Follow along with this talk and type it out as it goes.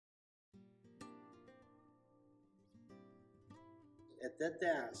at that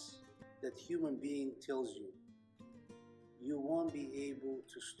dance, that human being tells you, you won't be able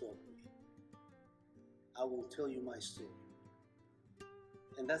to stop me. I will tell you my story.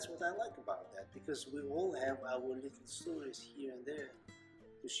 And that's what I like about that, because we all have our little stories here and there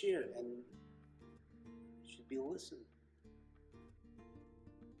to share, and should be listened.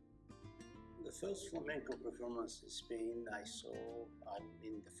 The first flamenco performance in Spain I saw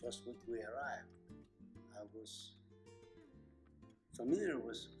in the first week we arrived. I was familiar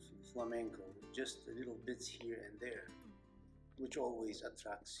with flamenco, just a little bits here and there, which always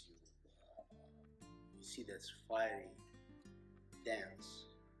attracts you. You see that fiery dance.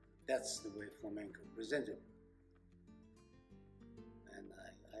 That's the way flamenco presented. And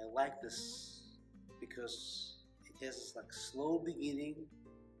I like this because it has this like slow beginning.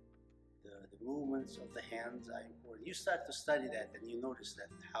 The movements of the hands are important. You start to study that and you notice that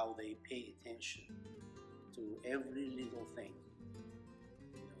how they pay attention to every little thing.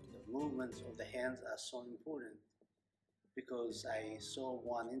 You know, the movements of the hands are so important, because I saw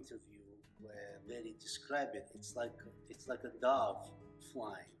one interview where Larry described it. It's like a dove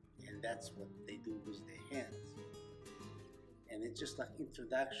flying, and that's what they do with their hands. And it's just like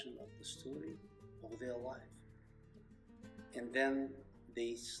introduction of the story of their life. And then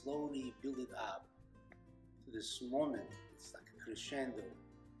they slowly build it up to this moment. It's like a crescendo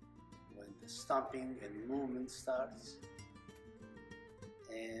when the stomping and movement starts.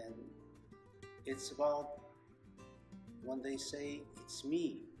 And it's about when they say, it's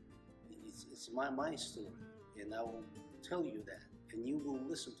me, it's my story, and I will tell you that, and you will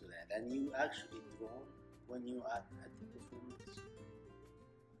listen to that, and you actually drawn when you are at the performance.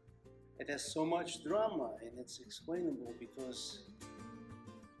 It has so much drama, and it's explainable because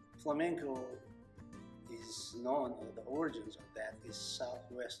flamenco is known, or the origins of that is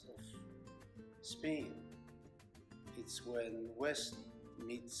southwest of Spain. It's when west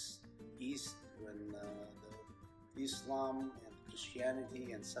meets east, when the Islam and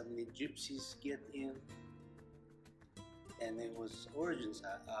Christianity and suddenly gypsies get in, and it was origins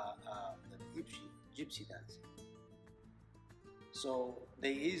are the gypsy dancing. So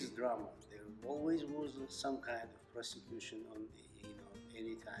there is drama. There always was some kind of persecution on,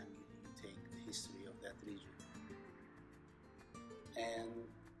 anytime you take the history of that region, and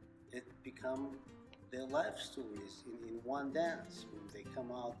it become their life stories in one dance. When they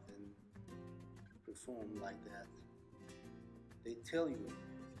come out and perform like that, they tell you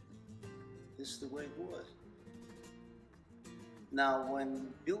this is the way it was. Now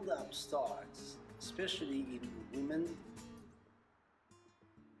when build-up starts, especially in women,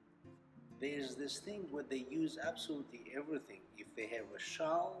 there's this thing where they use absolutely everything. If they have a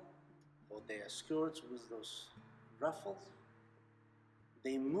shawl or their skirts with those ruffles,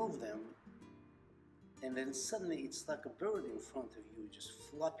 they move them, and then suddenly it's like a bird in front of you, just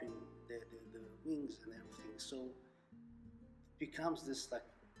flapping the wings and everything. So it becomes this like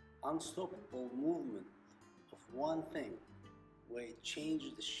unstoppable movement of one thing, where it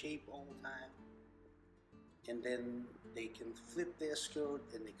changes the shape all the time, and then they can flip their skirt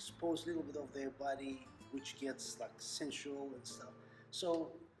and expose a little bit of their body, which gets like sensual and stuff.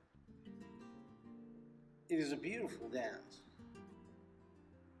 So it is a beautiful dance,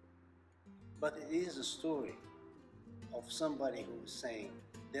 but it is a story of somebody who is saying,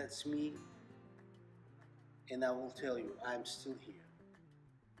 that's me, and I will tell you, I'm still here.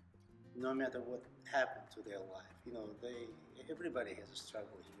 No matter what happened to their life. Everybody has a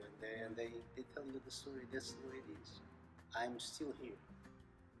struggle here and there, and they tell you the story, that's the way it is. I'm still here.